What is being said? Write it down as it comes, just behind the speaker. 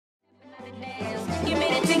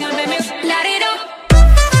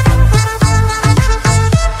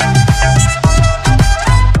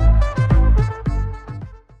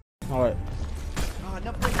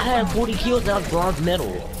40 kills now, bronze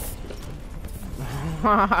medal.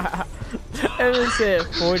 And it said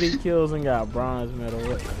 40 kills and got bronze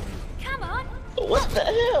medal. Come on. What the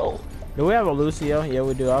hell? Do we have a Lucio? Yeah,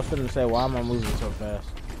 we do. I was gonna say, why am I moving so fast?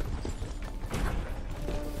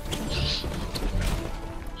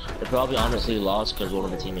 They probably honestly lost because one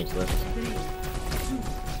of the teammates left.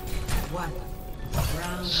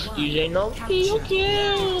 You know,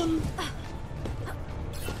 kill.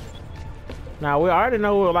 Now we already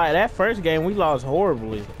know, like that first game we lost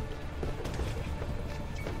horribly.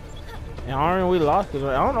 And already we lost because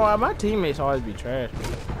I don't know why my teammates always be trash.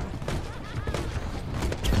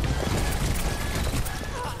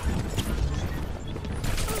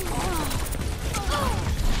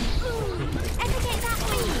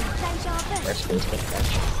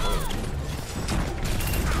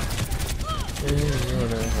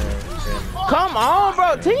 Come on,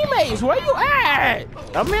 bro. Teammates, where you at?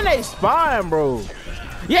 I'm in a spine, bro.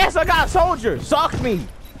 Yes, I got soldier. Suck me.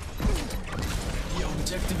 The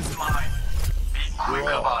objective is mine. Be quick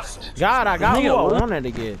about it. God, I got who I wanted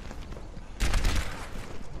to get.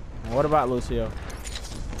 What about Lucio?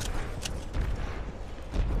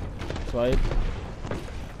 Slade?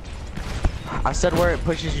 I said where it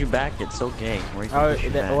pushes you back, it's so gay. Where you Oh, push you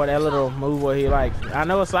that, back. or that little move where he like, I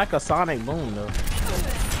know it's like a sonic boom though.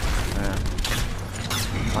 Yeah.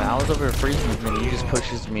 Like, I was over here freezing and he just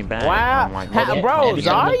pushes me back. Wow, I'm like, bro,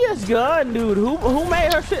 Zarya's gun, dude. Who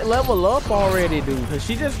made her shit level up already, dude? Cause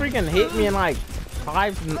she just freaking hit me in like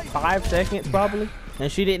five seconds probably,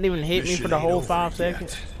 and she didn't even hit me for the whole 5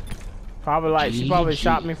 seconds. Probably like she probably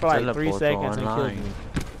shot me for like 3 seconds and killed me.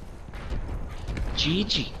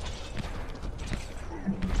 GG.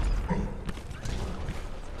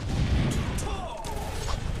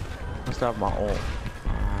 I still have my ult. I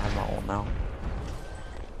have my ult now.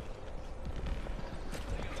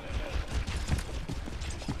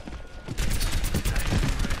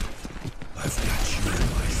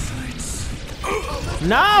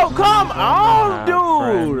 No, come on,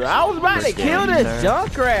 dude! I was about to kill this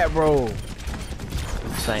Junkrat, bro.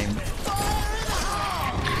 Same.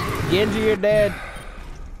 Genji, you're dead.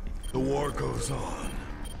 The war goes on.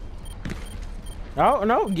 Oh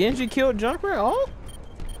no, Genji killed Junkrat. Oh,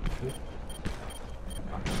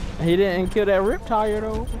 he didn't kill that Riptire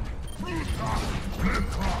though.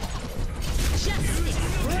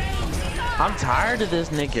 I'm tired of this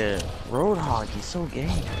nigga. Roadhog, he's so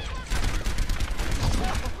gay.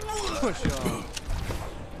 Push on.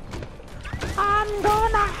 I'm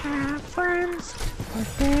gonna have friends for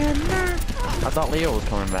dinner. I thought Leo was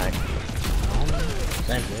coming back.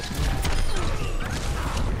 Thank you.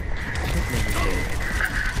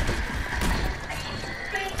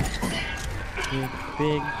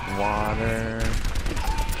 Big water.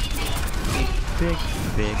 Big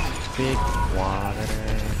water.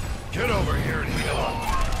 Get over here and heal up.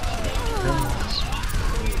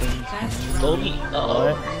 Goldie.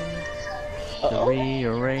 To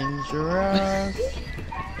rearrange us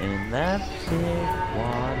in that big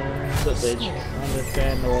water. Good bitch.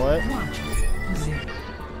 Understand the what?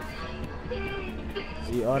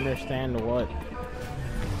 You understand the what?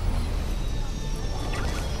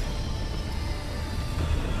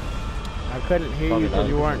 I couldn't hear you because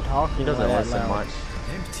you weren't talking. He doesn't that listen loud. much.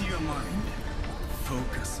 Empty your mind.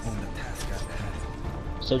 Focus on the task at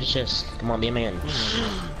hand. Soldier chest. Come on, be a man.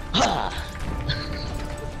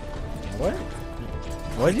 What?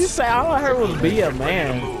 What'd you say? All I heard was be a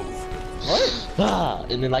man.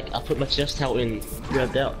 What? And then like I put my chest out and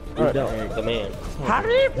grabbed out. Moved out like a man. How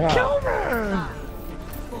did he kill me?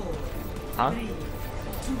 Huh?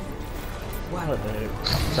 What the heck?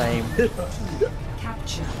 Same.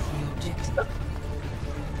 Capture the objective.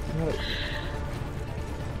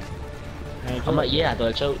 I'm like, yeah, I thought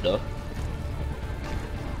I choked though.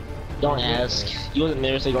 Don't ask. You wasn't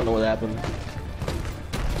there, so you don't know what happened.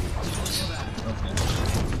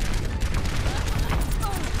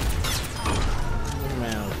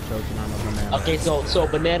 Man was choking on the banana. Okay, so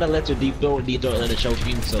banana lets her deep throat and deep throat let her choke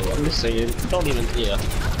you, so I'm just saying, don't even, yeah.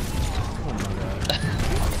 Oh my god.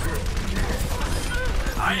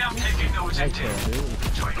 I am taking the objective.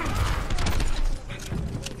 Join me.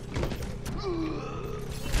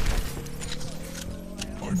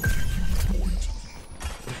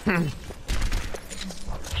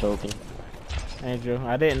 Choking. Andrew,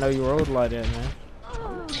 I didn't know you rode like that, man.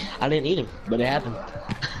 I didn't eat him, but it happened.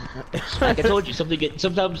 Like I told you,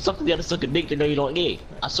 sometimes something gotta suck a dick to know you don't gay.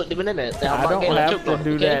 I sucked the banana. I don't have to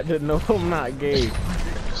do that to know I'm not gay.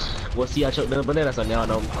 Well, see, I choked the banana, so now I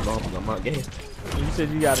know I'm not gay. You said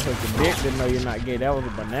you gotta suck a dick to know you're not gay. That was a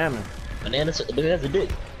banana. Banana's a dick.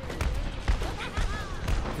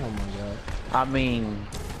 Oh my god. I mean,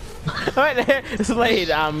 Right there,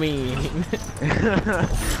 Slade. I mean,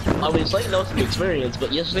 I mean, Slade knows some experience,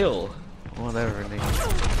 but yes, still. Whatever,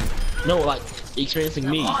 nigga. No, like experiencing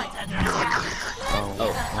me.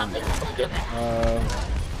 Oh. I'm okay.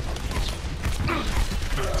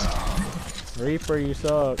 Reaper, you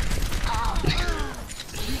suck.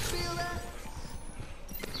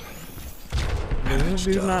 Dude,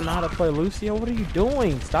 you do not know how to play Lucio. What are you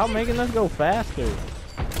doing? Stop making us go faster.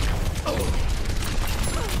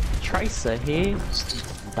 Tracer here.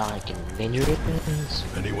 Back and then you depends.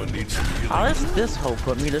 Anyone needs some healing? How does this hoe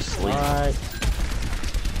put me to sleep? Alright.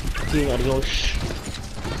 Team adios.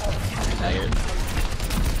 Tired.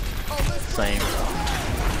 Same.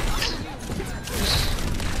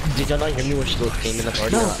 Did y'all not hear me when she came in the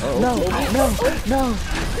party? No.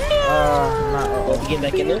 Not Kobe get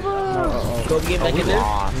back in there? no, Kobe get back in there?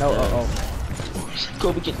 no,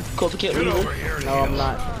 Kobe can't leave her? no, I'm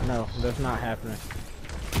not. No, that's not happening.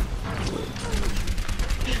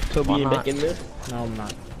 Kobe Why get not? back in there? No, I'm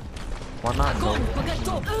not. Why not? No.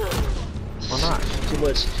 Why not?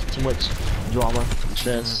 Too much drama,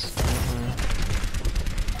 stress.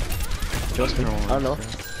 Trust me, I don't know.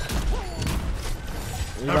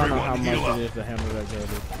 You don't know how much it is to handle that girl,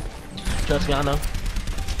 dude. Trust me, I know.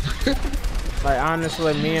 Like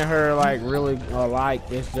honestly, me and her like really alike.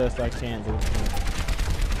 It's just I can't do it.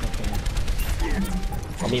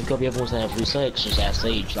 I mean, if Kobe ever wants to have free sex, just ask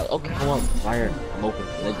Sage. Like, okay, come on, fire. I'm open.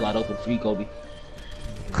 Legs wide open for you, Kobe.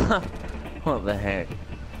 What the heck?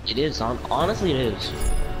 It is, honestly, it is.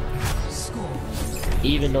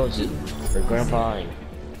 Even though it's her grandpa and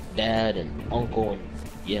dad and uncle and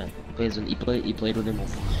yeah, he played with him.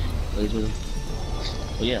 Plays with him.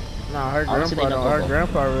 But yeah. No, her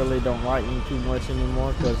grandpa really don't like me too much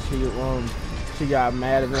anymore because she got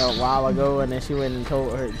mad at me a while ago and then she went and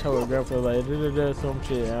told her grandpa like some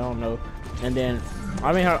shit, I don't know. And then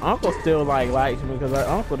I mean her uncle still like likes me because her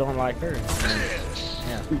uncle don't like her.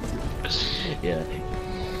 Yeah.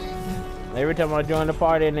 Every time I join the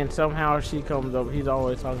party and then somehow she comes up, he's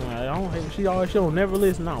always talking like, I don't hate, she'll never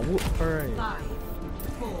listen, I'll whoop her ass.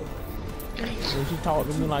 5, 4, When she talk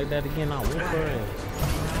to me like that again, I'll whoop her ass.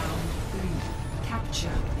 capture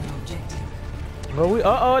the objective.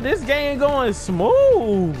 But this game going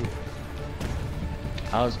smooth.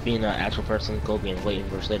 I was being an actual person, Kobe, and waiting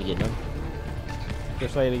for Slay to get done.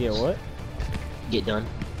 Just say to get what? Get done.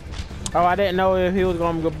 Oh, I didn't know if he was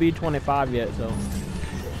gonna be 25 yet, so.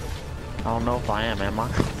 I don't know if I am I? I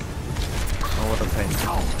would have paid.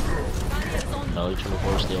 No, you're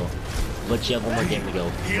 24 still. But you have one more game to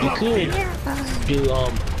go. You could do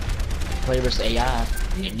play versus AI,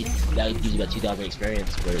 and that gives you about 2,000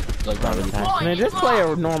 experience, but it's like not really fun. Man, just play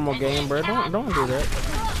a normal game, bro. Don't do that.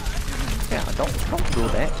 Yeah, don't do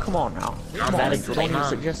that. Come on now. Come on, Addictive, don't you huh?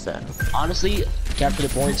 suggest that? Honestly, capture the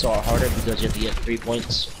points are harder because you have to get 3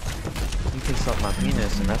 points. You can suck my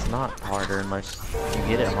penis, and that's not harder unless you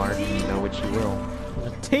get it hard and you know what you will.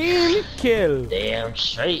 Team kill. Damn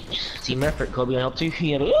straight. Team effort. Kobe gonna help too.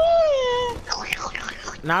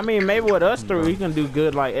 Now, I mean, maybe with us three, we can do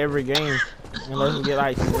good like every game. Unless we get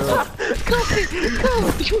like some girls.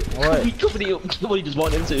 What? Kobe just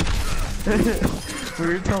walked into. We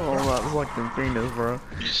were talking about fucking penis, bro.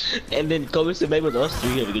 And then Kobe said maybe with us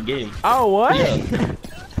three, we have a good game. Oh, what? Yeah.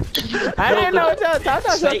 I didn't know what y'all thought. I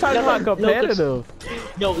thought y'all talking about competitive.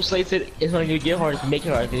 No, Slade said it's not gonna get hard if you make it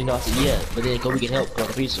hard. You know, I said yeah, but then Kobe can help on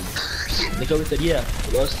the piece. Then Kobe said yeah,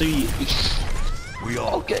 with us three. We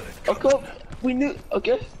all Okay, okay, we knew.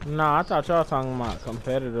 Okay. Nah, I thought y'all talking about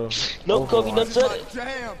competitive. No, Kobe done said it.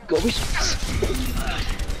 Kobe.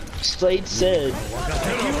 Slade said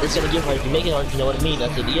it's gonna get hard if you make it hard. You know what I mean?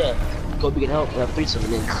 I said yeah. Kobe can help have threesome,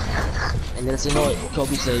 and then I said no.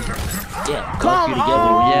 Kobe said yeah. Come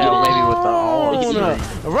on! Yeah, maybe with the all.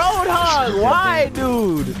 Roadhog, why,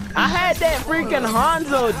 dude? I had that freaking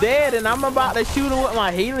Hanzo dead, and I'm about to shoot him with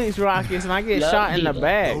my Helix rockets, and I get shot in the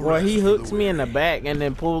back. Well, he hooks me in the back and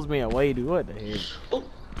then pulls me away, dude. What the heck? Oh.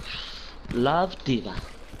 Love Diva.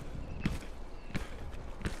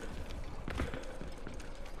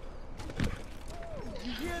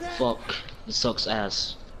 Fuck. This sucks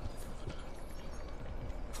ass.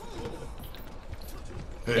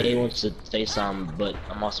 But he wants to say some, but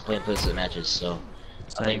I'm also playing placement matches, so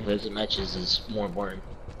I think placement matches is more important.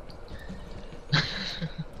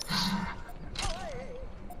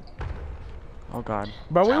 Oh god.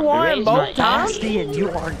 But we won both times. And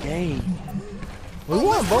you are gay. We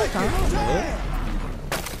won both times.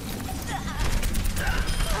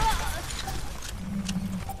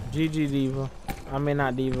 GG Diva. I mean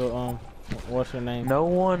not Diva. What's your name? No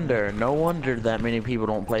wonder that many people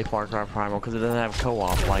don't play Far Cry Primal because it doesn't have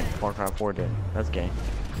co-op like Far Cry 4 did. That's gay.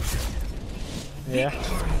 Yeah.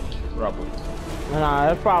 Probably.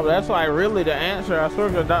 Nah, that's like really the answer. I swear,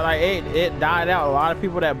 cause like it died out. A lot of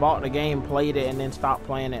people that bought the game played it and then stopped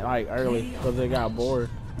playing it like early because they got bored.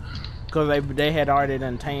 Cause they had already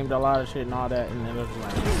done tamed a lot of shit and all that, and it was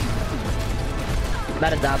like. About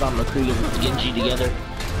to dive on McCree and Genji together.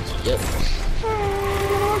 Yep.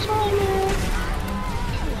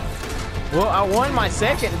 Well, I won my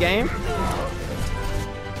second game.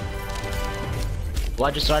 Well,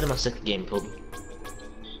 I just started my second game, Kobe.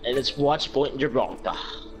 And it's watch point Gibraltar.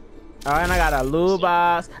 Alright, and I got a lube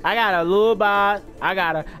box. I got a lube box. I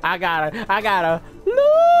got a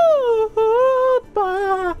lube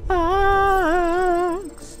box.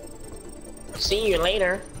 See you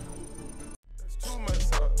later. Too much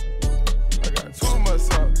sauce. I got too much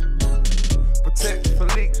sauce. Protect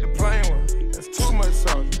Philippe, the plain one. That's too much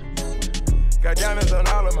sauce. Got diamonds on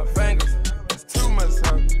all of my fingers. That's too much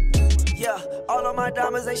sauce. Yeah, all of my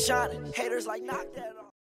diamonds they shining. Haters like knock that off.